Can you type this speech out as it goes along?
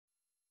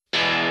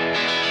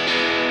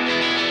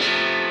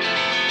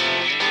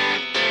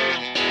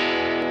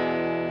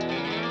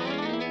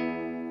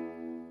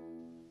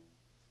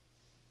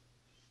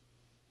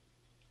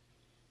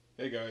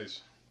Hey guys,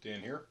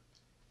 Dan here.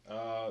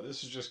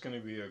 This is just going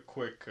to be a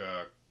quick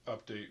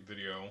update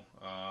video.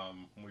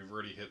 We've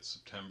already hit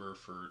September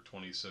for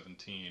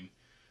 2017,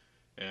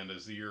 and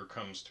as the year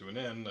comes to an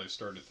end, I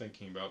started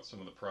thinking about some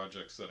of the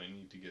projects that I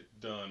need to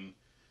get done,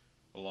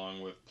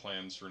 along with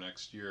plans for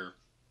next year.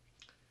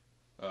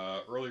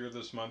 Earlier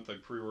this month, I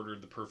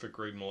pre-ordered the Perfect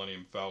Grade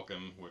Millennium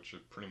Falcon, which I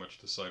pretty much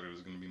decided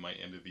was going to be my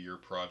end of the year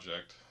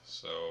project.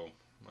 So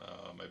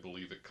I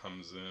believe it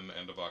comes in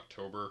end of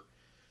October,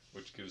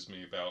 which gives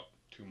me about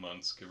 2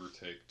 months, give or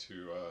take,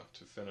 to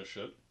finish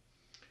it.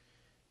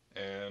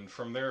 And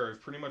from there,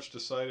 I've pretty much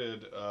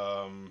decided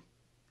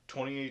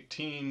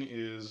 2018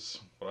 is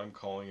what I'm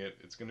calling it.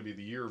 It's going to be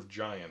the year of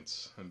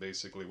giants, and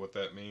basically what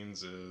that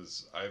means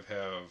is I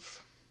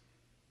have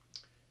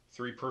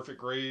 3 perfect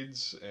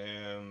grades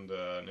and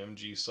an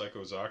MG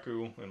Psycho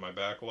Zaku in my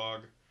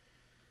backlog,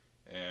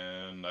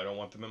 and I don't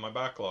want them in my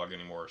backlog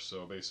anymore.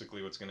 So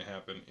basically what's going to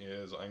happen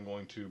is I'm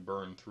going to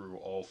burn through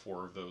all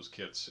 4 of those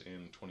kits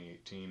in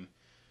 2018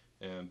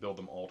 and build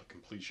them all to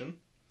completion.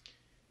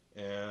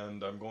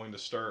 And I'm going to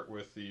start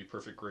with the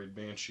Perfect Grade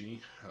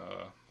Banshee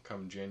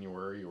come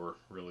January, or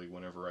really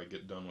whenever I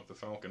get done with the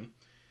Falcon.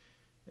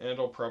 And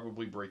I'll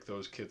probably break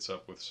those kits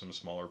up with some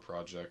smaller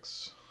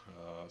projects,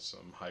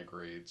 some high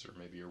grades or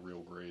maybe a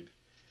real grade.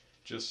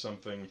 Just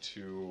something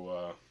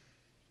to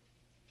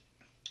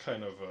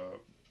kind of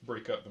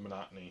break up the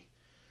monotony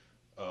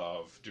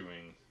of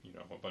doing,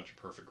 a bunch of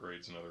perfect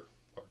grades and other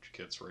large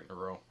kits right in a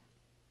row.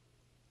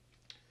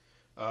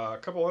 A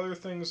couple other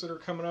things that are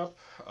coming up.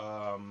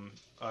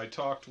 I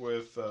talked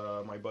with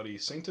my buddy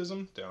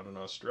Saintism down in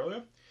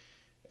Australia,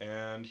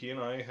 and he and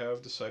I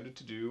have decided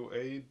to do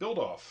a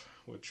build-off,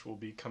 which will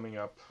be coming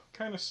up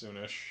kind of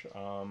soonish.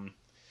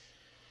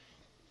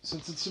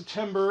 Since it's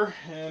September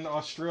and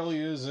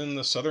Australia is in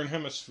the southern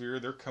hemisphere,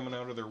 they're coming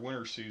out of their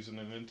winter season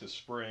and into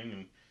spring,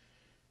 and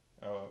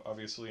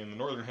obviously in the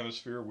northern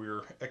hemisphere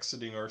we're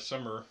exiting our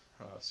summer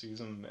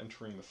season and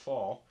entering the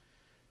fall.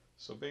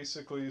 So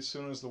basically, as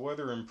soon as the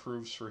weather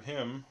improves for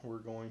him, we're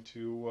going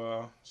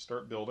to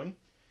start building.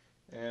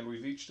 And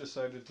we've each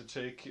decided to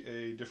take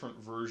a different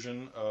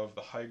version of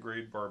the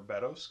high-grade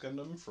Barbados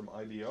Gundam from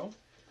IBO.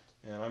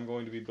 And I'm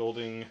going to be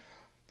building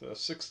the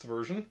 6th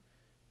version,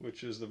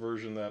 which is the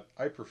version that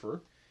I prefer.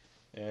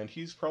 And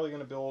he's probably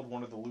going to build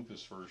one of the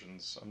Lupus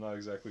versions. I'm not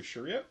exactly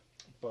sure yet,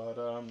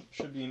 but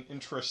should be an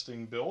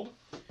interesting build.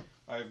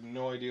 I have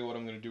no idea what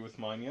I'm going to do with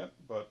mine yet,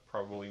 but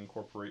probably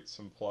incorporate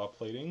some plow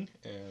plating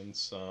and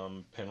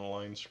some panel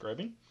line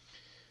scribing.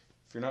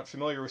 If you're not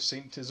familiar with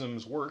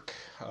Saintism's work,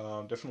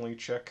 definitely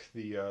check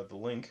the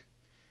link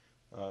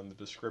in the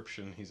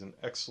description. He's an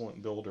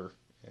excellent builder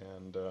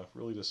and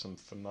really does some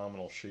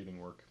phenomenal shading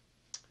work.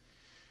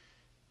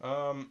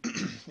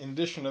 In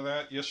addition to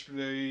that,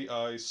 yesterday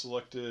I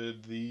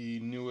selected the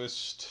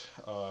newest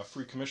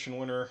free commission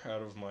winner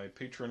out of my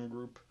Patreon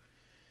group.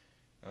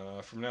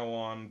 From now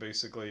on,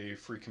 basically,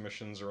 free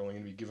commissions are only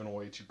going to be given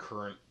away to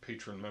current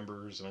patron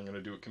members, and I'm going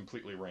to do it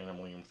completely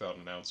randomly and without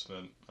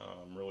announcement,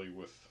 really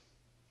with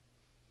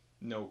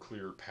no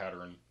clear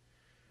pattern.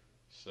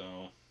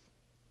 So,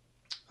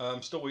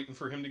 I'm still waiting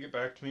for him to get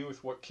back to me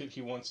with what kit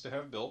he wants to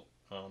have built.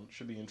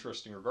 Should be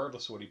interesting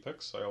regardless of what he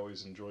picks. I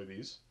always enjoy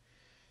these.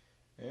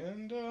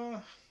 And,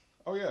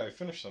 oh yeah, I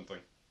finished something.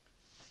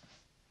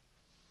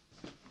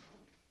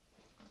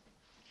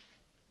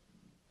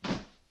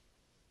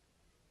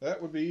 That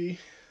would be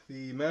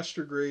the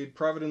Master Grade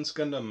Providence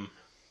Gundam.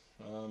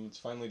 It's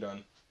finally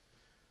done.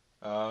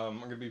 I'm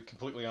going to be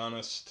completely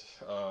honest.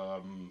 I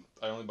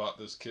only bought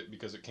this kit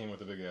because it came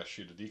with a big ass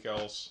sheet of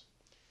decals.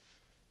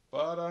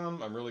 But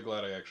I'm really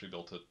glad I actually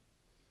built it.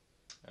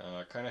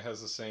 Kind of has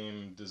the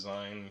same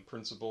design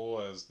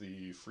principle as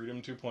the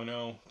Freedom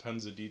 2.0.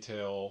 Tons of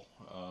detail.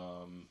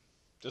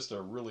 Just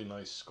a really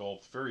nice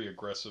sculpt. Very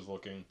aggressive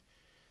looking.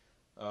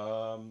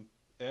 And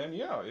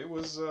yeah, it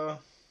was...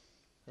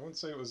 I wouldn't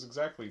say it was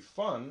exactly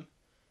fun,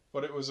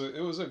 but it was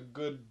a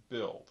good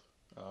build.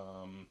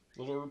 A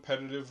little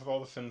repetitive with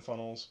all the fin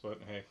funnels, but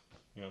hey,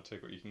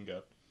 take what you can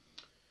get.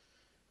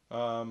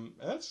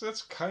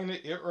 That's kind of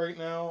it right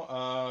now.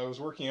 I was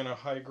working on a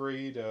high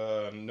grade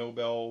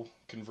Nobel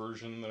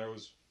conversion that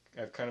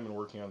I've kind of been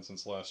working on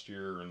since last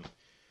year, and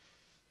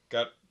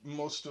got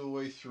most of the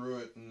way through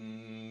it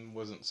and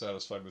wasn't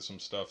satisfied with some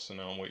stuff, so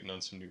now I'm waiting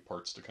on some new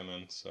parts to come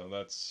in. So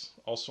that's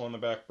also on the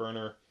back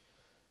burner.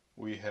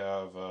 We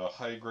have a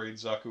high-grade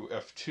Zaku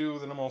F2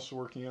 that I'm also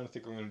working on. I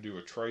think I'm going to do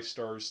a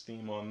Tri-Stars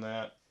theme on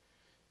that.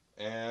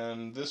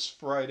 And this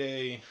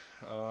Friday,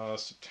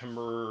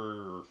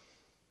 September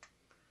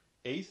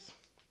 8th,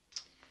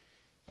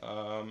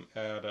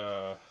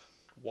 at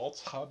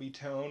Walt's Hobby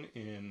Town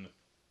in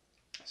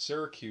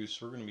Syracuse,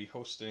 we're going to be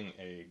hosting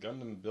a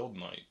Gundam build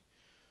night.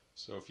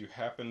 So if you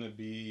happen to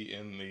be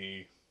in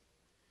the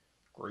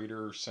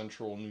greater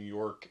central New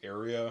York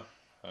area,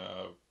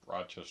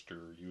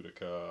 Rochester,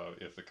 Utica,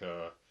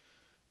 Ithaca,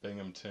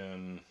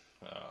 Binghamton,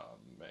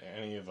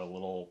 any of the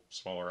little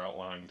smaller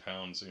outlying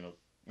towns,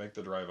 make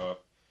the drive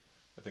up.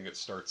 I think it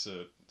starts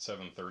at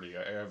 7:30.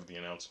 I have the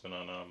announcement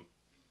on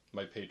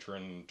my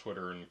Patreon,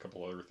 Twitter, and a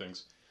couple other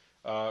things.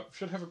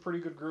 Should have a pretty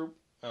good group.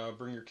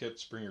 Bring your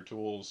kits, bring your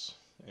tools,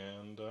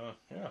 and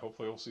yeah,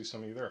 hopefully we'll see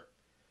some of you there.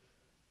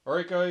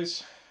 Alright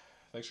guys,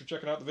 thanks for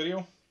checking out the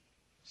video.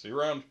 See you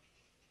around.